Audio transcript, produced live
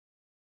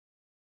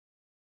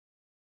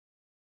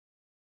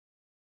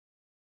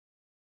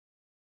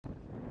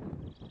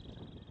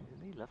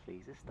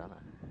lovely. He's a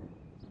stunner.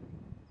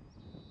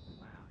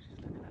 Wow, just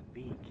look at that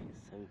beak.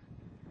 It's so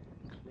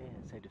clear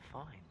and so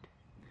defined.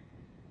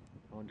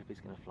 I wonder if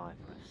he's going to fly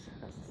for us.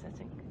 That's the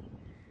setting.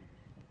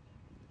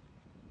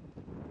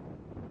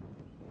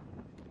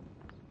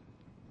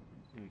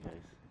 Here he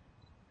goes.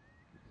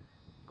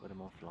 Got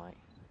him on flight.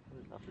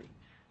 Oh, lovely.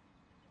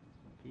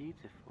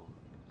 Beautiful.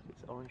 Look at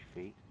his orange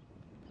feet.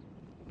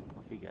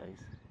 Off he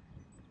goes.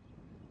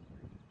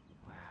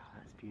 Wow,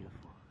 that's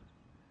beautiful.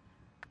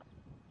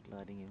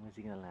 Gliding in. Where's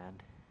he going to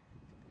land?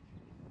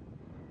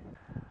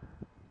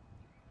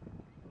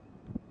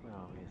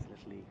 Oh, yes,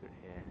 little egret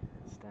here.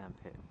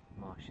 Stampit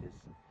marshes,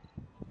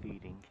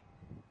 feeding.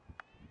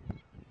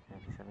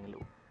 And he's having a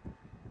little...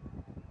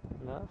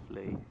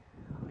 Lovely.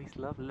 Oh, he's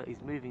lovely. Look,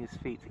 he's moving his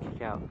feet to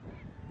kick out.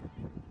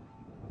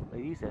 They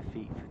use their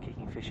feet for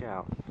kicking fish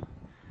out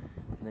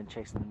and then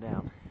chasing them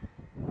down.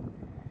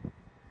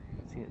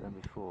 I've seen it done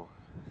before.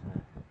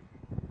 So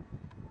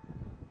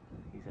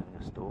he's having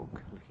a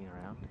stalk, looking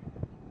around.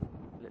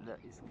 Look,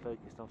 he's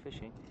focused on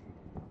fishing.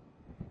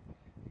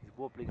 He's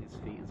wobbling his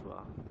feet as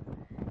well.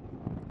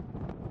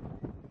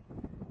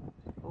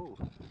 Oh,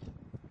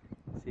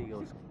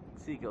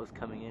 seagulls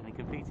coming in and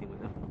competing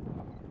with them.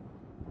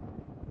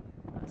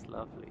 That's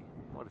lovely.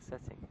 What a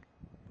setting.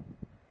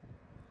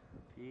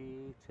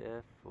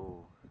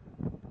 Beautiful.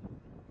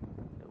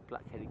 Little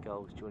black-headed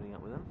gulls joining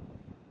up with them.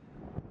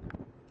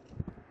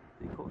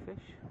 Did he caught a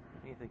fish?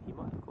 You think he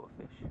might have caught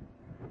a fish?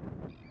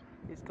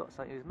 He's got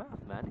something in his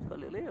mouth, man. He's got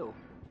a little eel.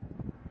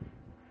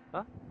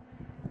 Huh?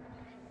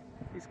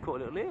 He's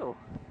caught a little eel.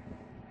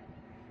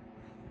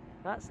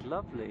 That's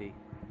lovely.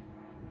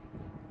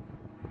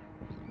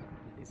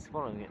 He's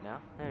swallowing it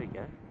now. There we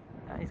go.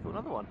 And he's got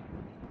another one.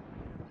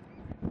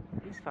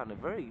 He's found a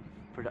very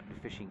productive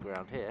fishing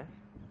ground here.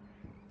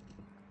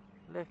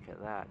 Look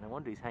at that. No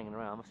wonder he's hanging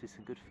around. Must be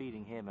some good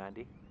feeding here,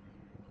 Mandy.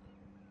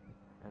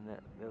 And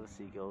the other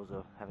seagulls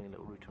are having a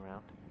little root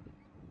around.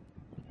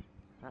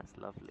 That's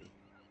lovely.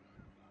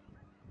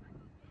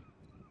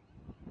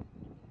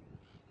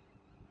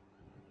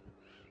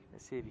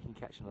 Let's see if he can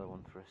catch another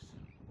one for us.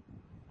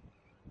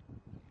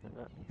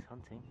 Look, he's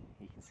hunting.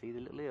 You can see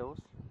the little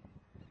eels.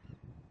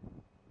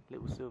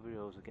 Little silver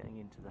eels are getting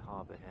into the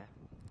harbour here.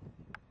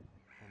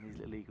 And these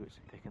little egrets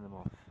are picking them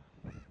off.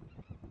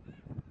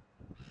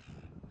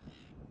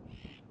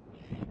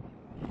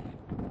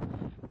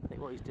 I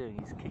think what he's doing,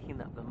 he's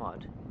kicking up the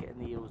mud, getting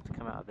the eels to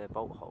come out of their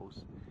bolt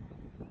holes.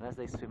 And as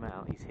they swim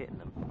out, he's hitting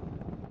them.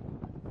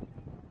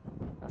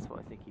 That's what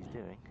I think he's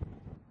doing.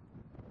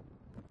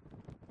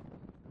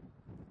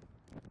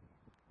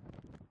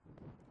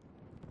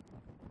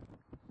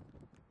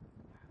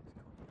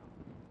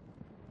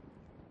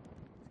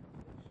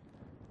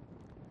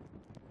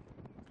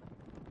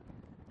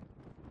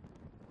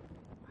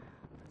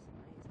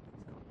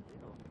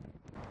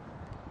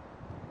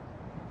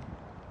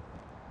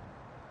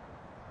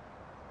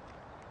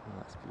 Oh,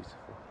 that's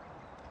beautiful.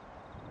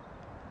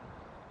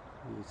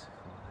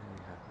 Beautiful. There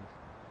you have me.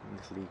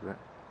 Little egret.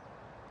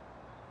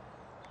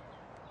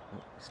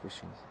 Oh, he's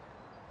fishing.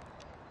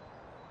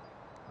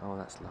 Oh,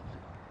 that's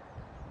lovely.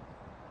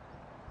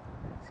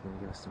 He's going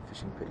to give us some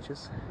fishing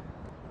pictures.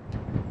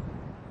 Look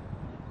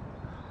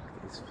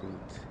at his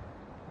feet.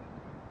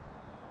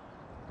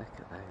 Look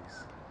at those.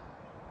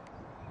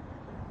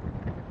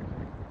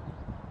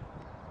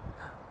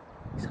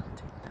 He's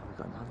hunting. Now we've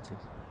got him hunting.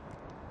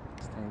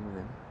 Staying with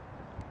him.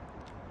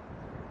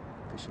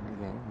 Fishing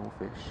again, more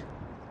fish.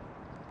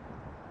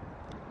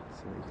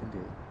 See what you can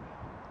do.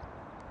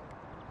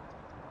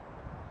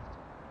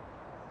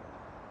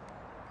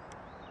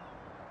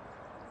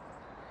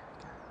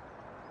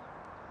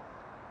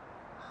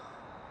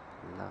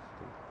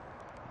 Lovely.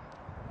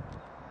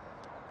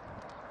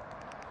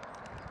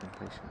 He's been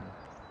patiently.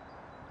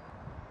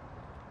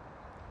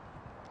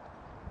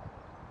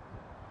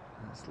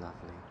 That's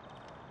lovely.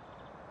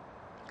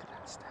 Look at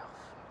that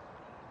stealth.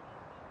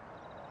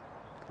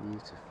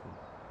 Beautiful.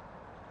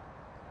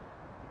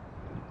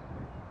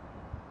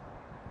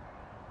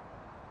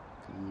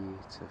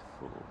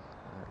 Beautiful.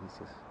 He's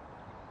just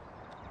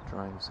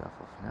drying himself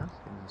off now,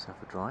 giving himself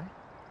a dry.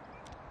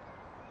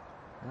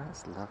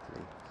 That's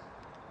lovely.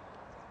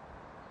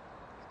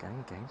 He's going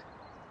again.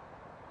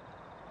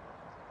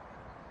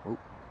 Oh,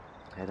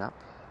 head up,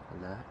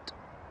 alert.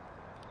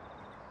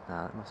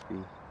 Now it must be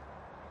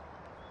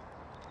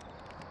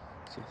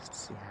just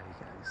see how he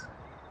goes.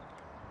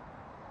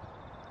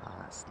 Oh,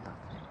 that's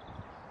lovely.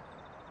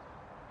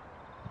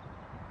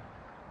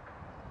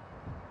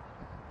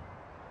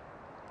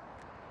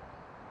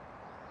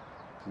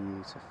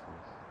 Beautiful.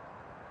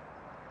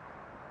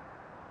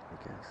 There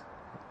he goes.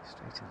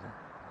 Straight in there.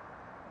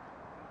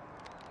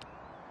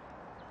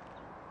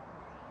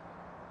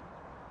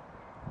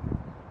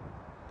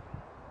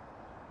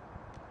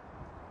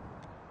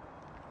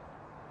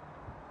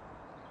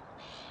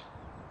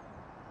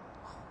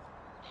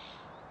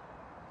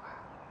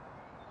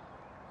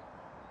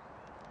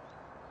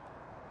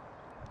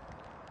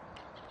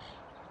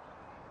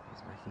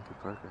 He's making good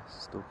progress,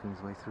 stalking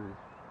his way through.